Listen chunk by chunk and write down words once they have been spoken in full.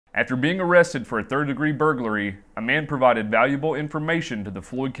After being arrested for a third-degree burglary, a man provided valuable information to the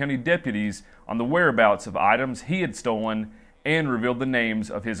Floyd County Deputies on the whereabouts of items he had stolen and revealed the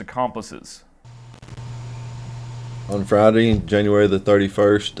names of his accomplices. On Friday, January the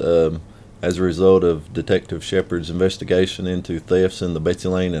 31st, as a result of Detective Shepard's investigation into thefts in the Betsy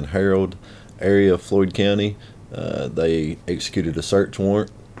Lane and Harold area of Floyd County, they executed a search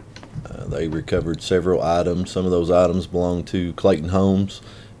warrant. They recovered several items. Some of those items belonged to Clayton Holmes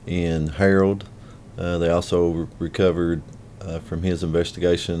in Harold. They also recovered from his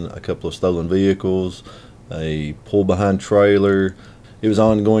investigation a couple of stolen vehicles, a pull-behind trailer. It was an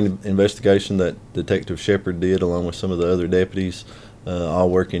ongoing investigation that Detective Shepard did along with some of the other deputies,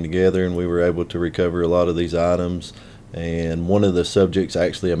 all working together, and we were able to recover a lot of these items. And one of the subjects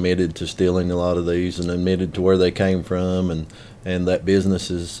actually admitted to stealing a lot of these and admitted to where they came from, and that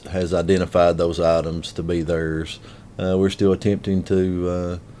business has identified those items to be theirs. We're still attempting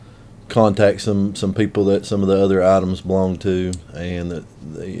to contact some people that some of the other items belong to, and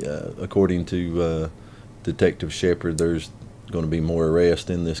according to Detective Shepard, there's going to be more arrests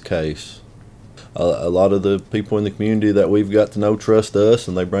in this case. A lot of the people in the community that we've got to know trust us,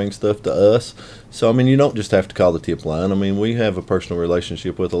 and they bring stuff to us. So, I mean, you don't just have to call the tip line. I mean, we have a personal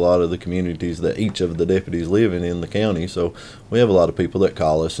relationship with a lot of the communities that each of the deputies live in the county. So we have a lot of people that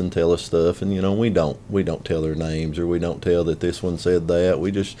call us and tell us stuff, and, you know, we don't tell their names, or we don't tell that this one said that.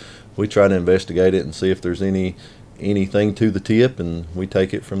 We try to investigate it and see if there's anything to the tip, and we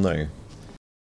take it from there.